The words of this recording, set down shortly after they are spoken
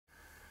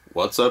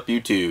What's up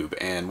YouTube,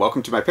 and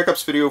welcome to my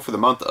pickups video for the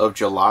month of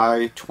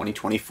July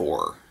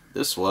 2024.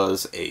 This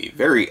was a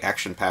very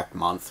action-packed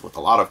month with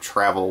a lot of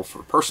travel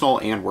for personal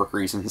and work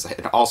reasons,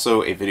 and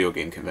also a video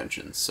game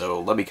convention. So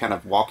let me kind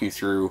of walk you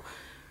through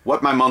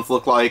what my month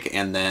looked like,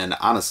 and then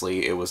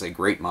honestly it was a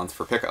great month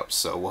for pickups,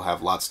 so we'll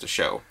have lots to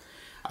show.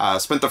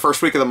 Spent the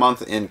first week of the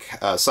month in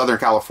Southern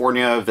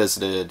California,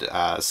 visited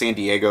San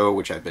Diego,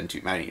 which I've been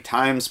to many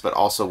times, but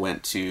also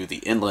went to the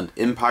Inland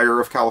Empire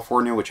of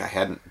California, which I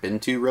hadn't been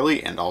to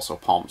really, and also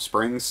Palm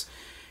Springs.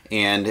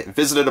 And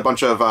visited a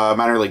bunch of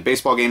minor league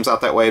baseball games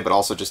out that way, but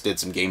also just did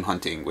some game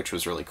hunting, which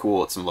was really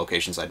cool at some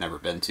locations I'd never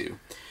been to.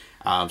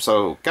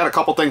 So got a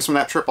couple things from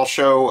that trip I'll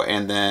show,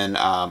 and then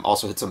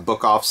also hit some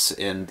book-offs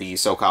in the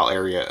SoCal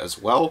area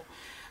as well.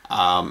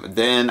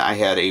 Then I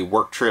had a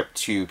work trip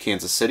to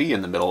Kansas City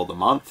in the middle of the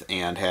month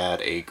and had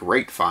a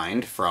great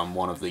find from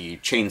one of the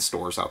chain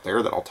stores out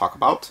there that I'll talk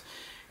about.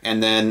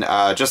 And then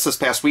just this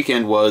past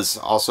weekend was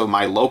also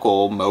my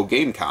local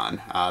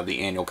MoGameCon, the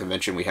annual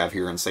convention we have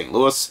here in St.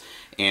 Louis,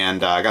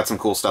 and I got some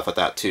cool stuff at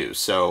that too.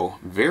 So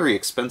very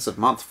expensive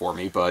month for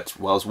me, but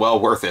was well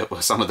worth it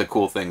with some of the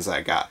cool things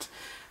I got.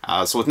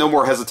 So with no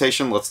more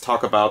hesitation, let's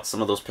talk about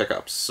some of those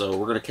pickups. So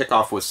we're going to kick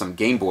off with some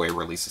Game Boy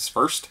releases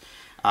first.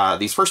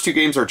 These first two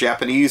games are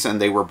Japanese, and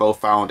they were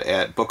both found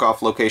at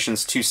book-off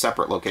locations, two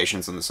separate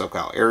locations in the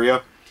SoCal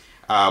area.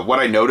 What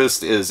I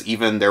noticed is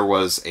even there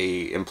was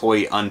a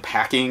employee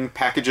unpacking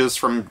packages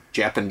from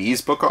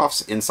Japanese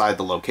book-offs inside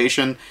the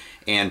location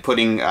and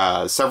putting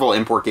several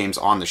import games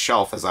on the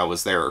shelf as I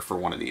was there for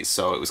one of these.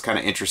 So it was kind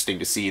of interesting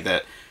to see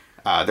that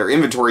their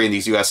inventory in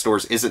these US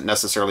stores isn't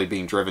necessarily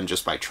being driven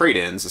just by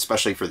trade-ins,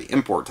 especially for the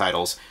import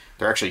titles.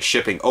 They're actually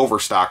shipping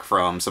overstock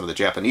from some of the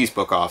Japanese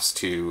book-offs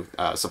to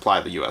supply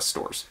the US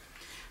stores.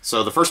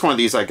 So the first one of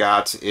these I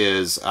got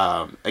is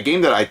a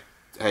game that I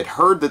had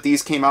heard that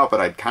these came out, but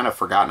I'd kind of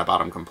forgotten about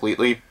them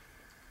completely.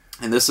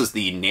 And this is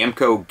the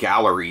Namco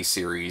Gallery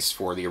series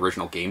for the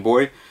original Game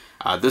Boy.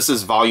 This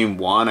is Volume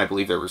 1. I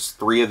believe there was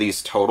 3 of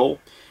these total.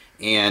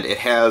 And it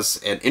has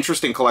an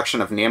interesting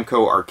collection of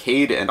Namco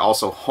arcade and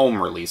also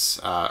home release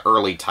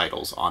early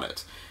titles on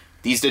it.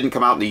 These didn't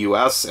come out in the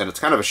US, and it's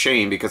kind of a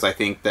shame because I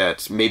think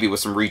that maybe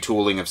with some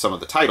retooling of some of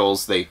the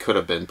titles, they could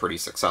have been pretty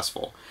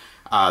successful.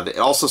 It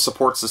also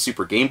supports the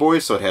Super Game Boy,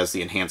 so it has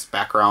the enhanced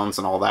backgrounds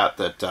and all that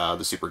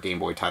the Super Game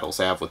Boy titles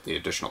have with the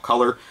additional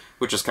color,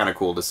 which is kind of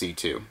cool to see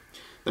too.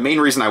 The main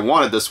reason I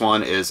wanted this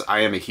one is I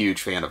am a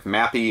huge fan of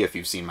Mappy. If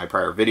you've seen my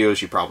prior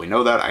videos, you probably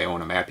know that. I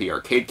own a Mappy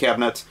arcade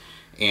cabinet.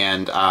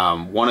 And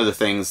one of the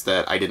things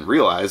that I didn't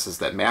realize is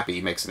that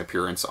Mappy makes an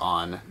appearance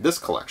on this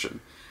collection.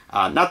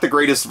 Not the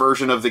greatest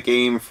version of the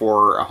game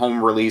for a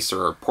home release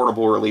or a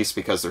portable release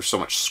because there's so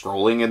much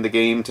scrolling in the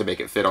game to make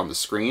it fit on the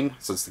screen,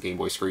 since the Game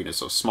Boy screen is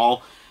so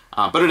small.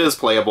 But it is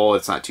playable,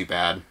 it's not too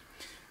bad.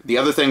 The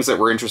other things that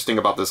were interesting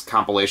about this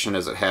compilation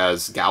is it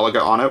has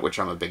Galaga on it, which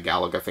I'm a big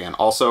Galaga fan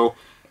also.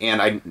 And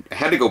I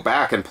had to go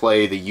back and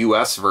play the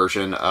US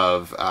version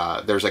of,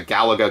 there's a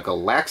Galaga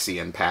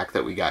Galaxian pack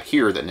that we got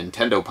here that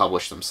Nintendo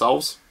published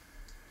themselves.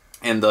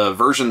 And the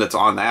version that's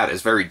on that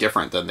is very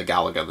different than the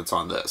Galaga that's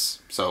on this.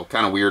 So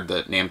kind of weird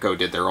that Namco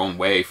did their own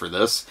way for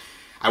this.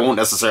 I won't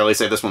necessarily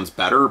say this one's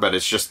better, but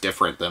it's just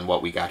different than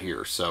what we got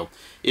here. So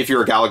if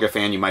you're a Galaga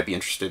fan, you might be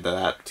interested in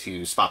that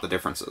to spot the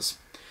differences.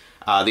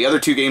 The other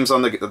two games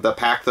on the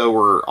pack, though,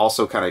 were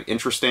also kind of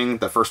interesting.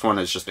 The first one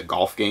is just a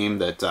golf game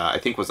that I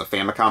think was a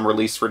Famicom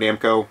release for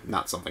Namco.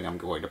 Not something I'm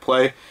going to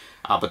play.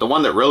 But the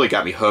one that really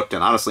got me hooked,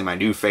 and honestly my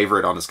new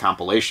favorite on this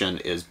compilation,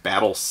 is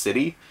Battle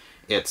City.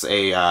 It's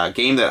a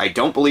game that I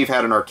don't believe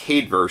had an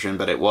arcade version,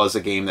 but it was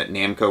a game that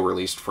Namco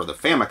released for the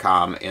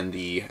Famicom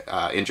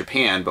in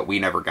Japan, but we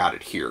never got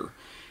it here.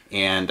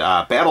 And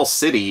Battle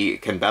City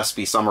can best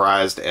be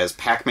summarized as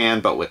Pac-Man,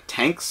 but with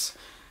tanks.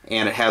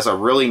 And it has a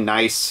really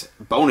nice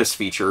bonus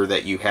feature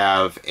that you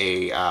have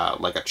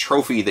like a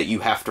trophy that you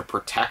have to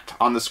protect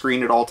on the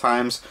screen at all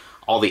times.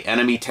 All the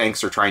enemy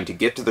tanks are trying to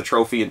get to the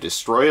trophy and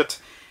destroy it.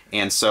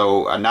 And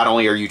so not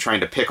only are you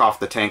trying to pick off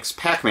the tanks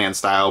Pac-Man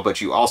style,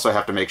 but you also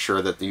have to make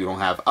sure that you don't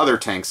have other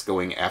tanks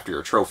going after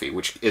your trophy,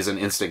 which is an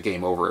instant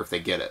game over if they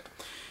get it.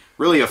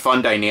 Really a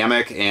fun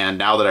dynamic, and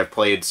now that I've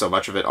played so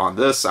much of it on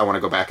this, I want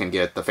to go back and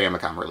get the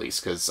Famicom release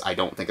because I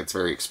don't think it's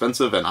very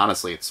expensive, and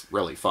honestly it's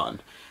really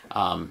fun.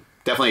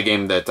 Definitely a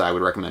game that I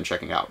would recommend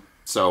checking out.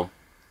 So,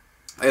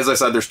 as I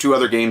said, there's 2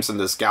 other games in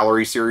this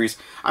Gallery series.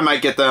 I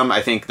might get them.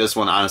 I think this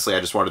one, honestly,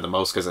 I just wanted the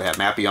most because it had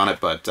Mappy on it,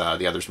 but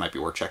the others might be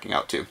worth checking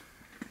out too.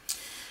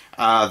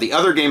 The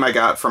other game I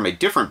got from a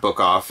different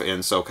book-off in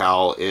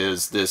SoCal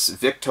is this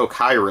Vic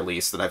Tokai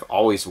release that I've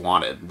always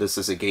wanted. This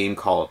is a game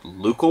called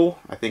Lucle,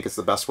 I think is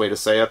the best way to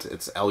say it.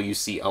 It's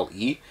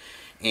L-U-C-L-E.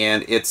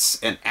 And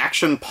it's an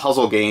action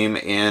puzzle game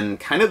in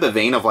kind of the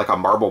vein of like a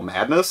Marble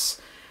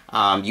Madness.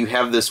 You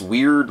have this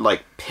weird,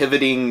 like,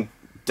 pivoting,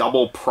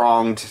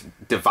 double-pronged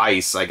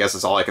device, I guess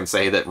is all I can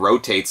say, that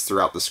rotates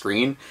throughout the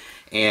screen.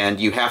 And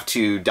you have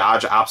to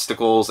dodge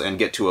obstacles and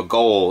get to a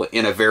goal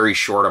in a very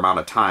short amount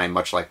of time,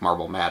 much like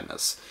Marble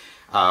Madness.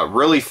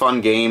 Really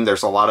fun game.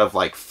 There's a lot of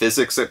like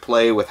physics at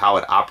play with how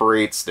it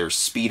operates. There's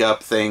speed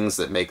up things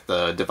that make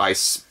the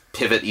device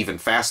pivot even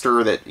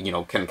faster that, you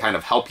know, can kind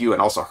of help you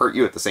and also hurt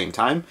you at the same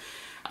time.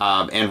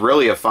 And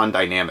really a fun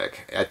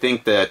dynamic. I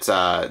think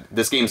that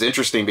this game's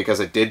interesting because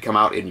it did come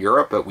out in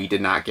Europe, but we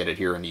did not get it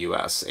here in the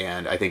US,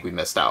 and I think we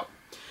missed out.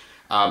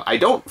 I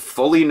don't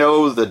fully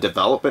know the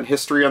development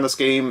history on this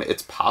game.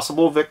 It's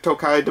possible Vic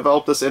Tokai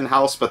developed this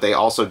in-house, but they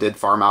also did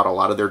farm out a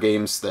lot of their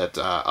games that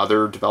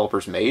other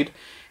developers made.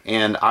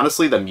 And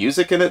honestly, the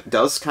music in it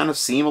does kind of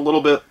seem a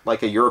little bit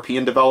like a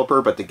European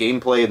developer, but the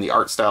gameplay and the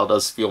art style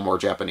does feel more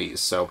Japanese.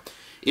 So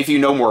if you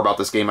know more about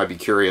this game, I'd be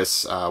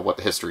curious what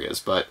the history is.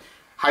 But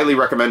highly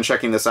recommend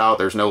checking this out.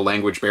 There's no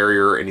language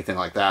barrier or anything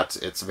like that.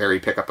 It's very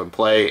pick up and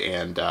play,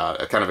 and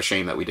kind of a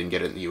shame that we didn't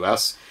get it in the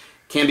US.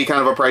 Can be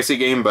kind of a pricey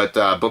game, but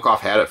Book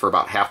Off had it for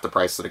about half the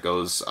price that it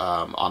goes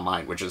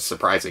online, which is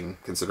surprising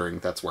considering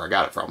that's where I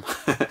got it from.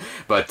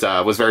 But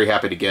was very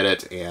happy to get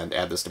it and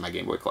add this to my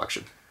Game Boy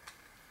collection.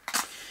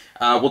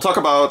 We'll talk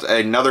about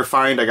another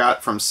find I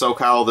got from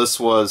SoCal. This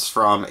was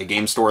from a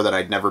game store that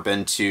I'd never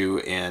been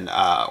to in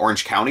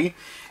Orange County,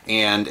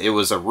 and it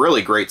was a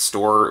really great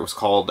store. It was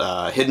called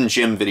Hidden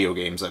Gem Video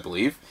Games, I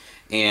believe,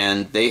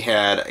 and they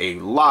had a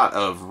lot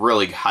of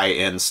really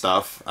high-end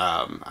stuff.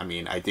 I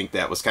mean, I think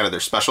that was kind of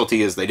their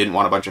specialty, is they didn't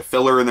want a bunch of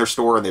filler in their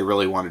store, and they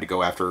really wanted to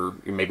go after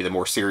maybe the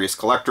more serious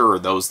collector or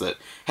those that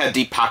had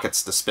deep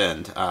pockets to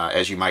spend,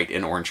 as you might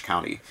in Orange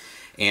County.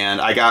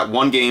 And I got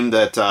one game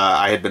that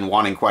I had been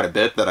wanting quite a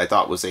bit that I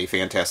thought was a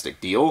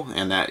fantastic deal,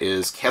 and that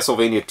is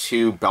Castlevania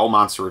II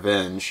Belmont's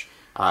Revenge,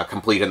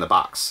 complete in the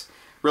box.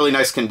 Really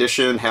nice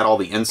condition, had all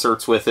the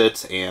inserts with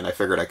it, and I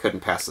figured I couldn't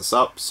pass this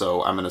up,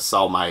 so I'm going to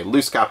sell my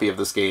loose copy of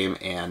this game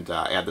and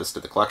add this to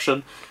the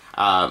collection.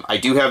 I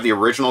do have the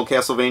original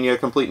Castlevania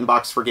complete in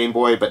box for Game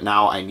Boy, but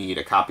now I need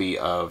a copy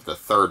of the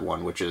third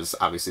one, which is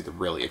obviously the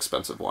really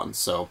expensive one.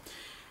 So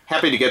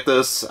happy to get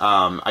this.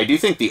 I do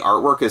think the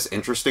artwork is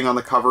interesting on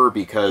the cover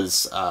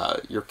because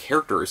your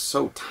character is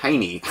so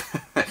tiny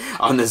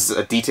on this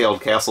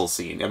detailed castle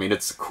scene. I mean,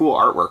 it's cool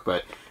artwork,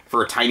 but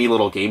for a tiny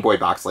little Game Boy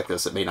box like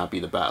this, it may not be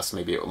the best.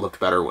 Maybe it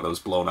looked better when it was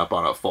blown up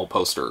on a full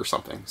poster or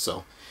something.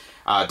 So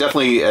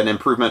definitely an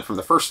improvement from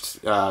the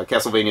first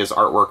Castlevania's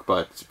artwork,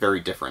 but very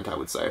different, I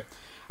would say.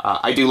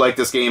 I do like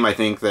this game. I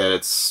think that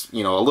it's,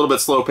 you know, a little bit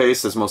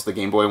slow-paced, as most of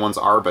the Game Boy ones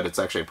are, but it's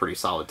actually a pretty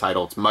solid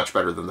title. It's much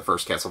better than the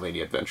first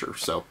Castlevania Adventure,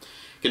 so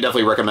can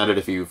definitely recommend it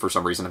if you, for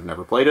some reason, have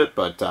never played it,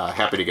 but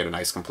happy to get a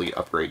nice complete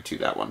upgrade to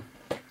that one.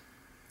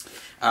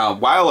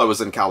 While I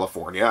was in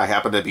California, I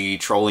happened to be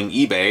trolling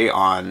eBay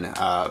on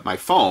my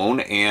phone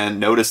and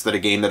noticed that a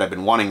game that I've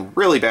been wanting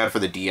really bad for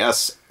the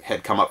DS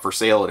had come up for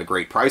sale at a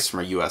great price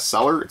from a US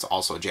seller. It's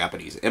also a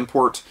Japanese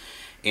import,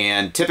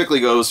 and typically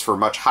goes for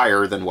much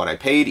higher than what I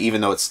paid,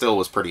 even though it still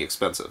was pretty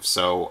expensive.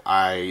 So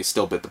I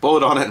still bit the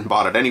bullet on it and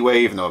bought it anyway,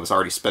 even though I was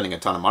already spending a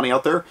ton of money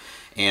out there,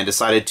 and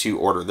decided to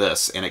order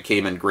this, and it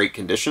came in great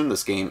condition.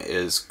 This game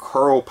is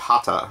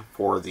Kuropata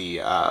for the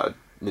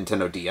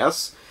Nintendo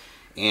DS,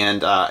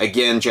 and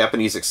again,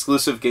 Japanese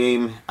exclusive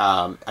game.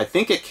 I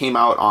think it came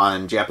out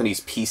on Japanese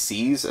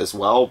PCs as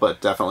well,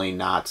 but definitely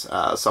not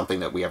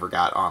something that we ever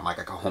got on like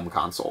a home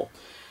console.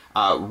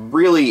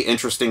 Really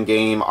interesting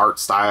game, art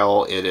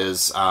style. It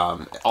is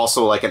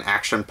also like an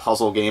action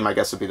puzzle game, I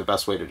guess would be the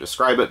best way to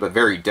describe it, but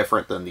very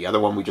different than the other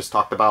one we just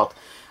talked about.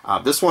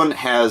 This one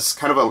has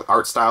kind of an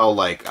art style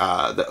like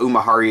the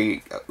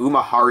Umahari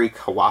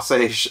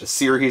Kawase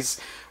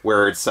series,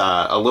 where it's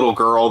a little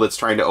girl that's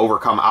trying to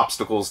overcome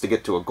obstacles to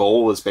get to a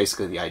goal is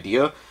basically the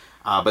idea.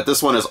 But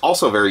this one is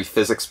also very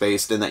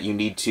physics-based in that you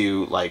need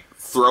to like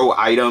throw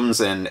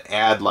items and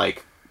add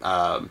like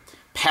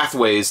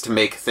pathways to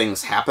make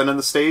things happen in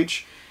the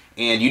stage,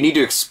 and you need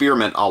to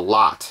experiment a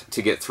lot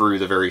to get through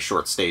the very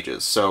short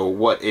stages. So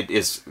what it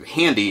is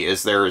handy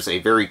is there is a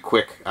very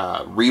quick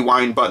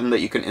rewind button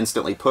that you can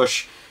instantly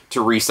push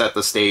to reset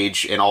the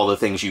stage and all the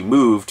things you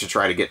move to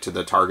try to get to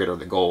the target or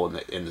the goal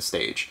in the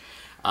stage.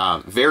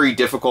 Very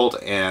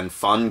difficult and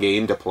fun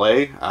game to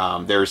play.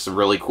 There's some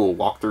really cool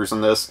walkthroughs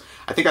in this.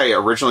 I think I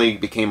originally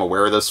became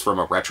aware of this from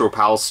a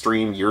RetroPals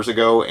stream years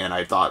ago, and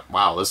I thought,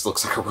 wow, this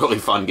looks like a really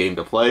fun game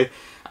to play.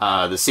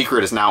 The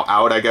secret is now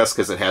out, I guess,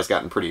 because it has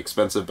gotten pretty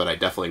expensive, but I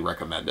definitely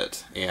recommend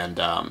it. And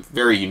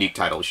very unique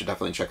title. You should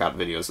definitely check out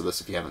videos of this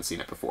if you haven't seen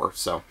it before.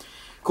 So,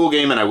 cool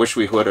game, and I wish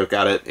we would have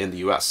got it in the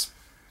US.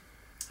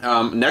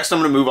 Next, I'm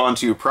going to move on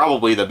to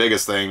probably the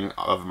biggest thing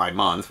of my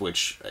month,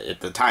 which at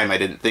the time I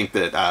didn't think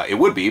that it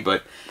would be,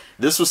 but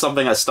this was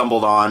something I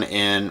stumbled on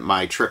in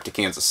my trip to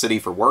Kansas City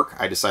for work.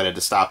 I decided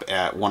to stop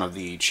at one of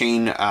the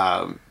chain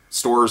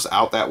stores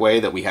out that way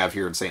that we have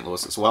here in St.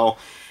 Louis as well.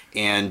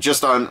 And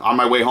just on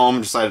my way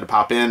home, decided to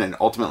pop in and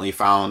ultimately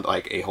found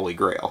like a holy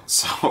grail.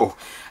 So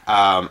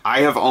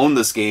I have owned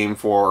this game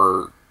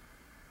for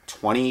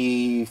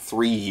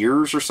 23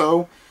 years or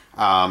so,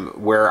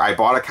 where I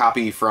bought a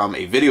copy from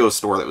a video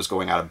store that was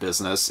going out of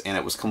business, and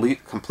it was complete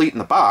in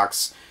the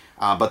box,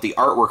 but the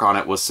artwork on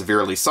it was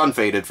severely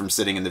sun-faded from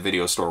sitting in the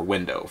video store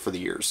window for the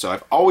years. So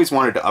I've always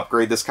wanted to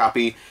upgrade this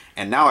copy,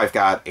 and now I've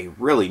got a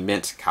really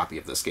mint copy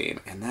of this game,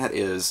 and that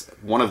is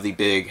one of the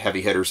big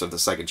heavy hitters of the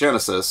Sega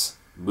Genesis,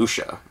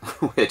 Musha,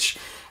 which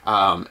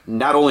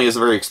not only is a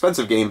very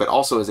expensive game, but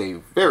also is a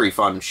very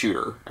fun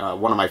shooter.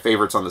 One of my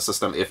favorites on the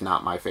system, if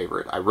not my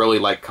favorite. I really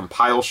like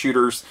compile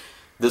shooters.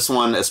 This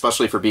one,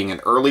 especially for being an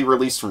early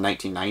release from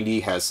 1990,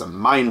 has some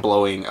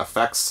mind-blowing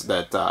effects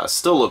that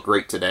still look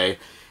great today,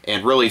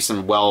 and really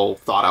some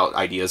well-thought-out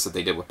ideas that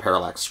they did with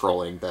parallax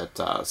scrolling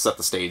that set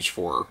the stage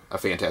for a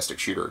fantastic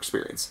shooter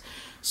experience.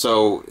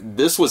 So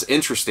this was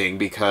interesting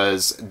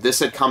because this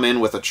had come in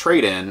with a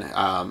trade-in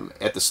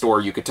at the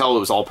store. You could tell it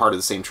was all part of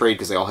the same trade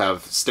because they all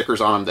have stickers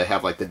on them that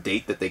have like the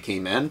date that they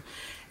came in.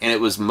 And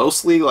it was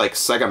mostly like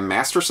Sega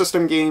Master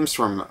System games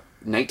from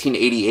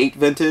 1988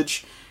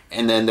 vintage.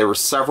 And then there were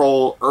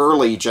several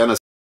early Genesis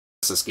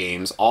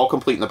games, all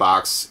complete in the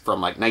box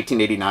from like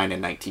 1989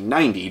 and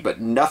 1990, but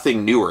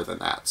nothing newer than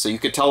that. So you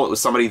could tell it was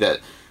somebody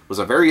that was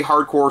a very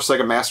hardcore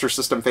Sega Master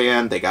System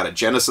fan. They got a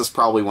Genesis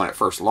probably when it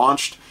first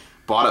launched,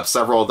 bought up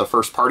several of the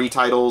first party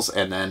titles,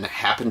 and then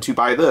happened to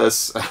buy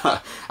this,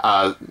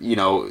 you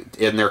know,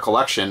 in their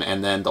collection,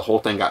 and then the whole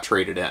thing got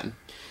traded in.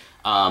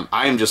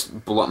 I am just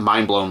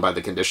mind blown by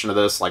the condition of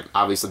this. Like,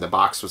 obviously the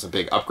box was a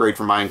big upgrade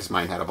for mine because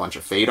mine had a bunch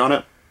of fade on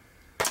it.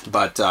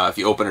 But if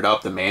you open it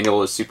up, the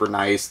manual is super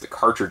nice, the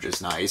cartridge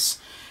is nice.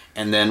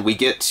 And then we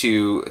get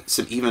to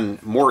some even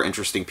more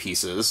interesting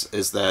pieces,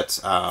 is that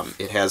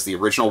it has the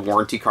original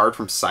warranty card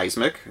from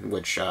Seismic,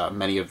 which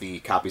many of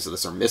the copies of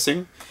this are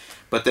missing.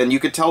 But then you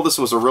could tell this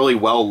was a really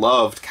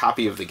well-loved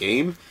copy of the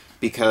game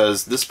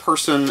because this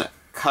person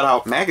cut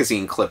out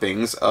magazine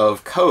clippings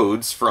of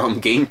codes from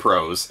Game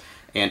Pros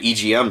and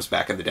EGMs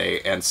back in the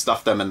day and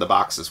stuffed them in the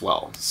box as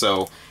well.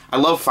 So I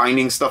love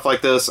finding stuff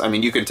like this. I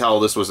mean, you can tell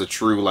this was a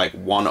true like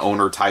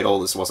one-owner title.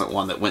 This wasn't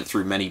one that went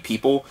through many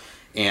people,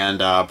 and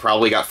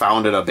probably got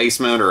found in a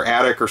basement or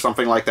attic or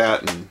something like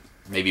that, and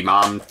maybe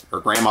mom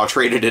or grandma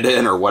traded it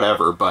in or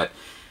whatever. But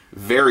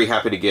very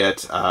happy to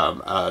get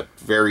a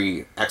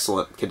very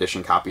excellent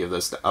condition copy of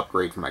this to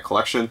upgrade for my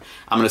collection.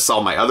 I'm going to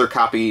sell my other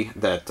copy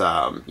that,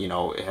 you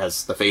know, it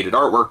has the faded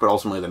artwork, but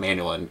ultimately the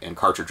manual and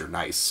cartridge are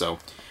nice. So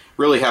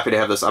really happy to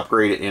have this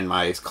upgraded in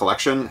my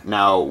collection.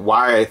 Now,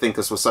 why I think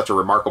this was such a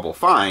remarkable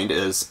find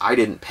is I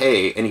didn't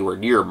pay anywhere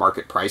near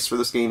market price for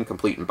this game,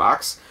 complete in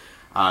box.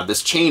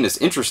 This chain is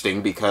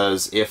interesting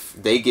because if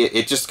they get,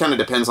 it just kind of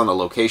depends on the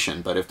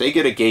location, but if they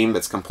get a game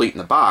that's complete in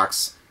the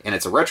box and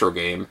it's a retro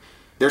game,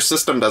 their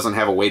system doesn't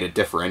have a way to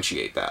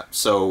differentiate that.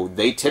 So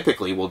they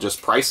typically will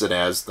just price it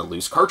as the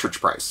loose cartridge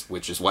price,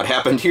 which is what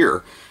happened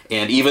here.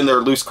 And even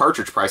their loose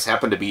cartridge price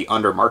happened to be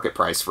under market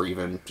price for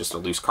even just a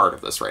loose card of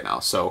this right now.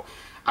 So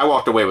I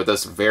walked away with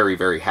this very,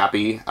 very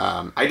happy.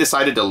 I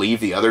decided to leave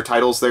the other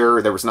titles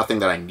there. There was nothing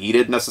that I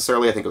needed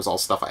necessarily. I think it was all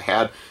stuff I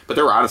had. But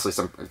there were honestly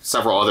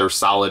several other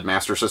solid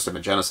Master System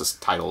and Genesis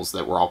titles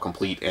that were all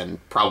complete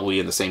and probably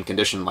in the same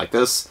condition like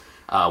this.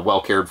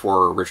 Well cared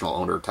for, original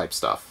owner type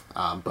stuff.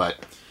 But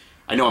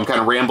I know I'm kind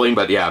of rambling,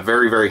 but yeah,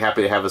 very, very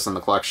happy to have this in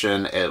the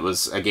collection. It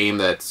was a game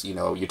that, you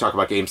know, you talk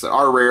about games that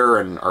are rare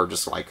and are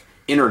just like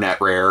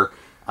internet rare.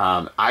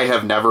 I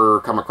have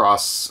never come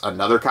across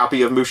another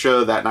copy of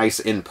Musha that nice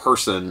in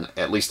person,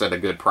 at least at a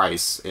good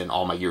price, in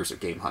all my years of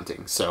game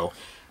hunting. So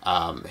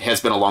it has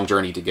been a long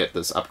journey to get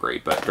this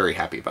upgrade, but very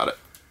happy about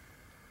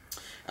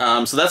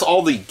it. So that's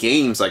all the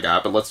games I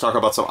got, but let's talk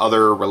about some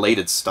other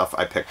related stuff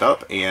I picked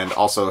up and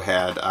also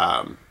had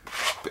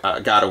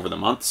got over the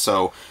month.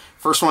 So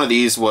first one of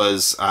these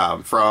was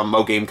from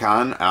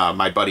MoGameCon.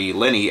 My buddy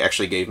Lenny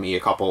actually gave me a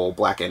couple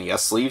black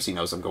NES sleeves. He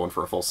knows I'm going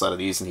for a full set of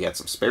these, and he had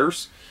some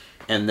spares.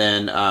 And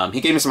then he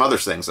gave me some other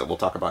things that we'll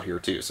talk about here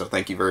too. So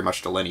thank you very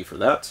much to Lenny for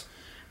that.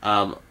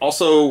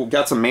 Also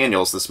got some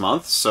manuals this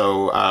month.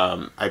 So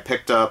I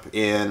picked up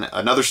in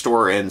another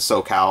store in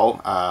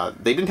SoCal.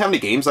 They didn't have any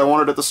games I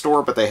wanted at the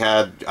store, but they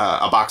had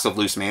a box of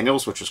loose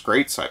manuals, which was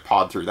great. So I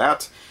pawed through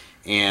that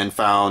and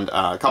found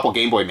a couple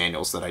Game Boy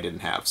manuals that I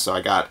didn't have. So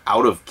I got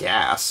Out of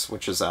Gas,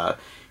 which is a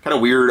kind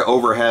of weird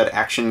overhead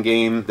action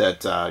game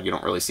that you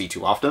don't really see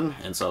too often.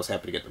 And so I was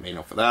happy to get the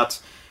manual for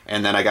that.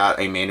 And then I got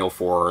a manual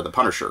for The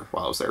Punisher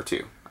while I was there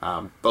too.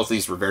 Both of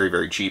these were very,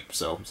 very cheap,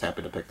 so I was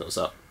happy to pick those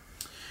up.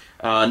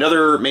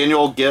 Another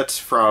manual get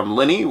from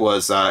Lenny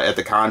was at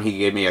the con. He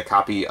gave me a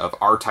copy of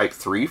R-Type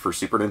 3 for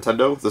Super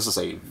Nintendo. This is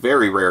a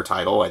very rare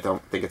title. I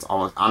don't think it's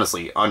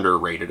honestly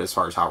underrated as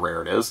far as how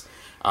rare it is.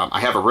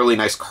 I have a really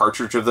nice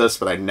cartridge of this,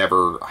 but I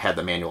never had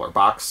the manual or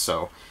box,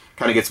 so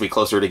kind of gets me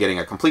closer to getting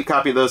a complete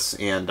copy of this,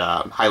 and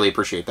highly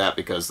appreciate that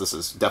because this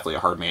is definitely a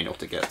hard manual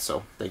to get.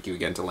 So thank you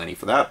again to Lenny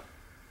for that.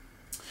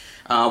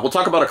 We'll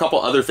talk about a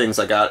couple other things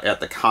I got at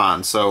the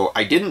con. So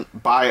I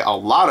didn't buy a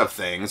lot of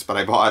things, but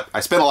I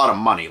spent a lot of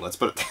money, let's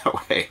put it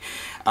that way.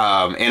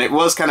 And it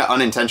was kind of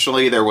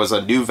unintentionally. There was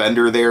a new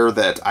vendor there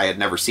that I had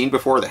never seen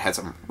before that had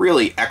some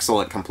really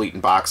excellent complete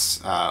in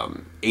box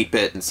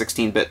 8-bit and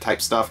 16-bit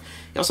type stuff.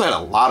 He also had a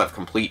lot of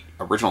complete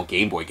original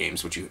Game Boy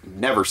games, which you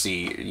never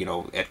see, you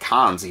know, at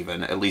cons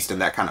even, at least in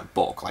that kind of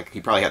bulk. Like,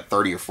 he probably had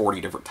 30 or 40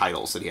 different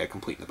titles that he had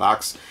complete in the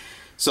box.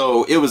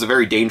 So it was a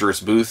very dangerous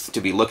booth to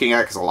be looking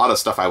at because a lot of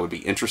stuff I would be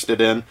interested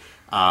in.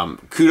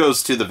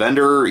 Kudos to the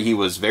vendor. He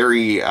was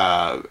very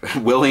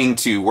willing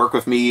to work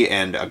with me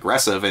and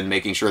aggressive in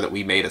making sure that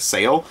we made a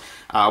sale,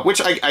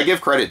 which I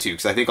give credit to,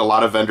 because I think a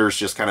lot of vendors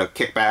just kind of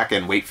kick back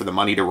and wait for the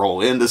money to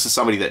roll in. This is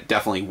somebody that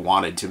definitely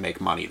wanted to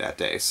make money that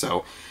day.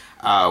 So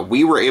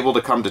we were able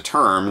to come to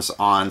terms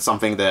on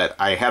something that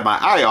I had my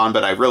eye on,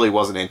 but I really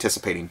wasn't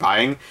anticipating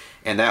buying,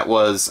 and that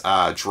was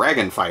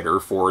Dragon Fighter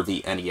for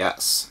the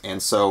NES.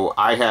 And so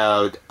I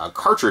had a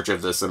cartridge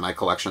of this in my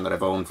collection that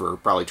I've owned for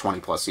probably 20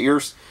 plus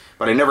years,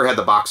 but I never had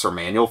the box or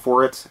manual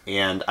for it,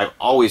 and I've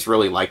always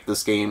really liked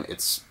this game.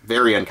 It's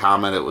very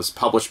uncommon. It was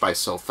published by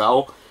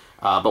SoCal,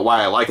 but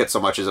why I like it so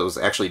much is it was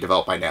actually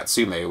developed by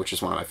Natsume, which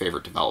is one of my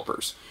favorite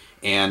developers.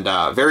 And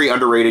very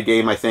underrated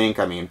game, I think.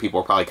 I mean, people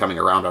are probably coming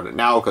around on it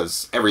now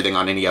because everything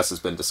on NES has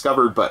been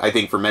discovered, but I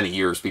think for many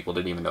years people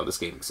didn't even know this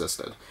game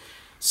existed.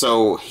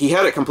 So he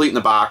had it complete in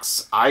the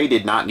box. I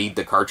did not need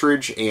the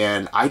cartridge,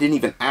 and I didn't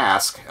even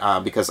ask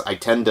because I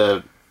tend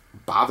to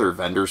bother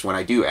vendors when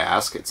I do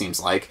ask, it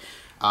seems like,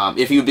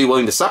 if he would be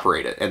willing to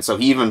separate it. And so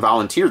he even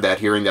volunteered that,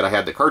 hearing that I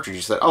had the cartridge.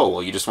 He said, oh,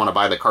 well, you just want to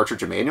buy the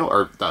cartridge and manual,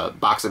 or the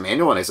box and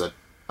manual? And I said,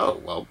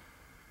 oh, well,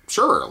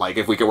 sure, like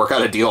if we could work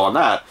out a deal on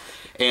that.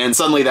 And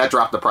suddenly that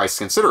dropped the price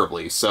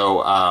considerably.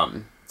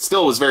 So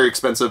still was very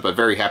expensive, but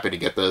very happy to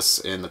get this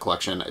in the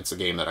collection. It's a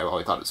game that I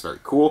always thought was very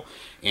cool.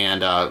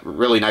 And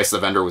really nice the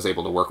vendor was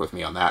able to work with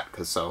me on that,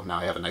 because so now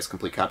I have a nice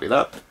complete copy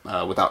of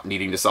that without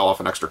needing to sell off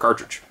an extra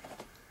cartridge.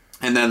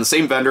 And then the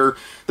same vendor,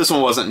 this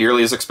one wasn't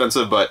nearly as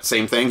expensive, but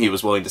same thing, he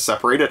was willing to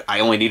separate it. I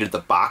only needed the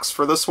box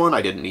for this one.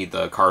 I didn't need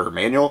the card or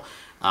manual.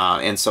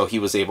 And so he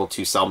was able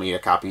to sell me a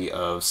copy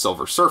of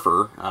Silver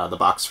Surfer, the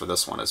box for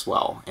this one as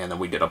well. And then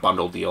we did a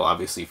bundle deal,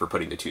 obviously, for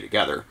putting the two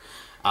together.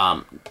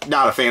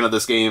 Not a fan of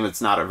this game.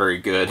 It's not a very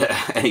good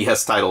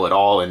NES title at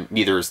all, and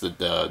neither is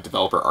the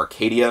developer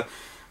Arcadia.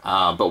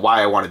 But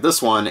why I wanted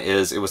this one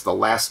is it was the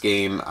last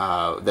game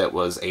that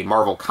was a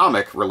Marvel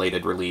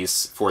comic-related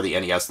release for the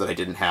NES that I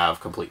didn't have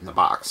complete in the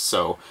box.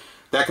 So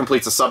that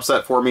completes a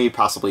subset for me,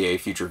 possibly a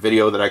future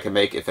video that I can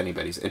make if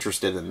anybody's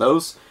interested in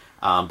those.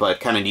 But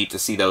kind of neat to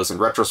see those in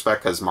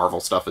retrospect, because Marvel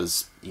stuff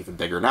is even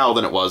bigger now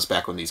than it was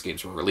back when these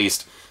games were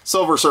released.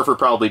 Silver Surfer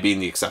probably being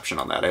the exception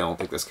on that. I don't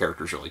think this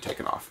character's really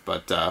taken off.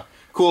 But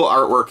cool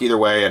artwork either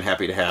way, and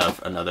happy to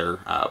have another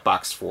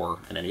box for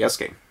an NES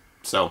game.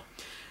 So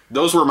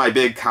those were my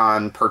big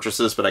con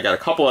purchases, but I got a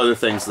couple other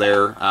things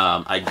there.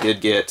 I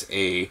did get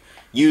a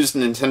used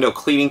Nintendo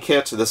cleaning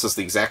kit. This is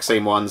the exact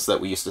same ones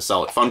that we used to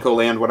sell at Funko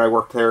Land when I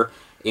worked there.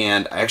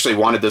 And I actually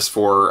wanted this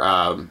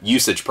for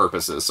usage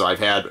purposes. So I've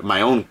had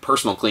my own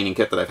personal cleaning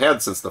kit that I've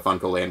had since the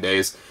Funko Land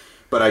days,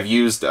 but I've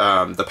used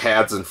the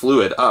pads and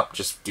fluid up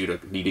just due to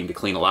needing to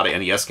clean a lot of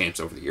NES games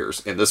over the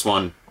years. And this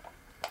one,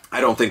 I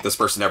don't think this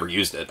person ever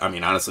used it. I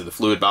mean, honestly, the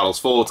fluid bottle's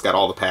full. It's got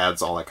all the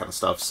pads, all that kind of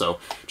stuff. So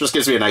just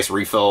gives me a nice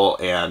refill.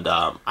 And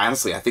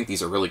honestly, I think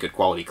these are really good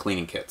quality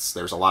cleaning kits.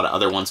 There's a lot of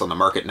other ones on the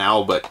market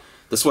now, but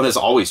this one has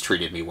always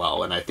treated me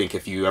well. And I think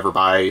if you ever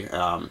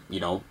buy, you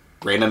know,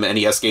 random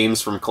NES games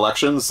from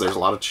collections, there's a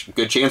lot of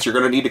good chance you're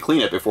going to need to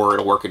clean it before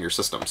it'll work in your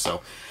system.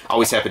 So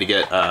always happy to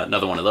get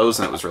another one of those,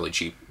 and it was really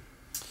cheap.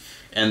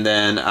 And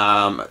then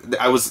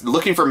I was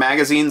looking for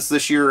magazines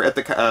this year at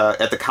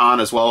the con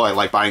as well. I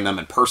like buying them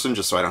in person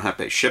just so I don't have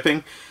to pay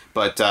shipping.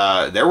 But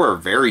there were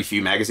very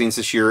few magazines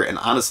this year, and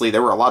honestly,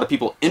 there were a lot of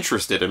people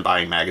interested in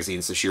buying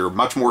magazines this year,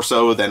 much more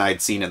so than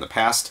I'd seen in the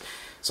past.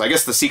 So I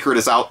guess the secret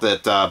is out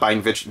that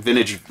buying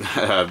vintage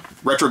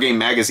retro game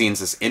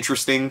magazines is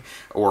interesting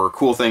or a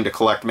cool thing to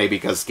collect, maybe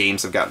because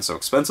games have gotten so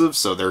expensive.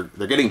 So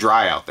they're getting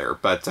dry out there.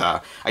 But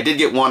I did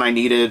get one I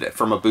needed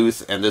from a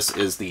booth, and this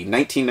is the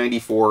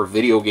 1994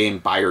 Video Game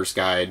Buyer's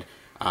Guide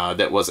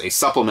that was a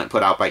supplement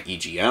put out by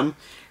EGM.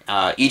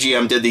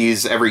 EGM did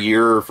these every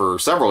year for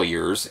several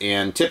years,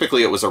 and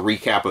typically it was a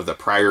recap of the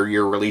prior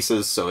year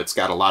releases. So it's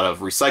got a lot of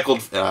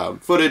recycled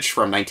footage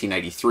from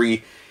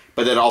 1993.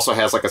 But it also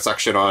has like a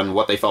section on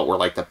what they felt were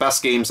like the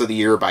best games of the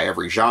year by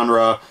every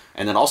genre,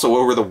 and then also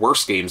over the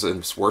worst games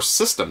and worst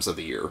systems of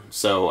the year.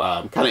 So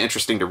kind of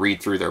interesting to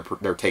read through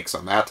their takes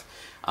on that.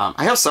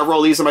 I have several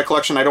of these in my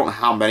collection. I don't know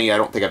how many. I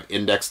don't think I've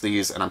indexed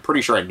these, and I'm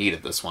pretty sure I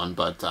needed this one,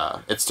 but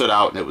it stood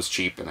out and it was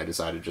cheap, and I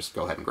decided to just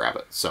go ahead and grab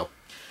it. So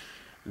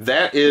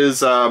that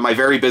is my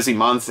very busy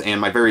month and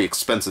my very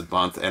expensive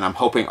month, and I'm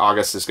hoping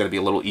August is going to be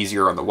a little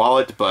easier on the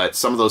wallet, but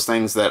some of those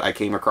things that I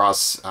came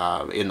across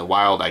in the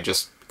wild, I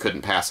just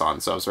couldn't pass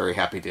on, so I was very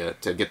happy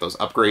to get those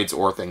upgrades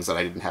or things that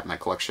I didn't have in my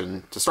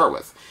collection to start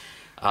with.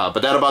 But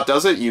that about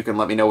does it. You can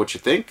let me know what you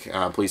think.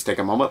 Please take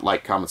a moment,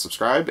 like, comment,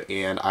 subscribe,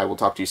 and I will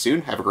talk to you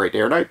soon. Have a great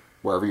day or night.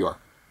 wherever you are.